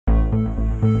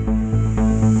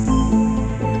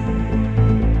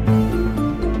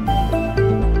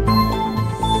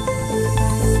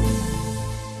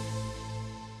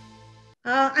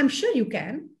I'm sure you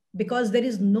can, because there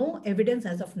is no evidence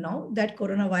as of now that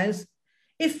coronavirus,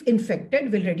 if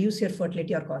infected, will reduce your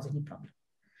fertility or cause any problem.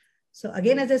 So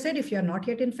again, as I said, if you're not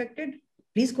yet infected,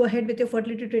 please go ahead with your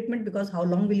fertility treatment, because how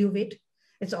long will you wait?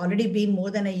 It's already been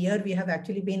more than a year. We have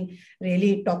actually been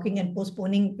really talking and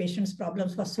postponing patients'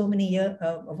 problems for so many years,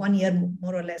 1 year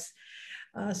more or less.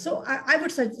 So I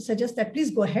would suggest that please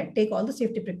go ahead, take all the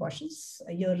safety precautions.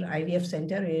 Your IVF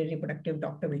center, your reproductive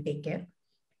doctor will take care.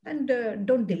 And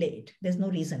don't delay it. There's no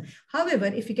reason. However,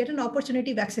 if you get an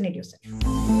opportunity, vaccinate yourself.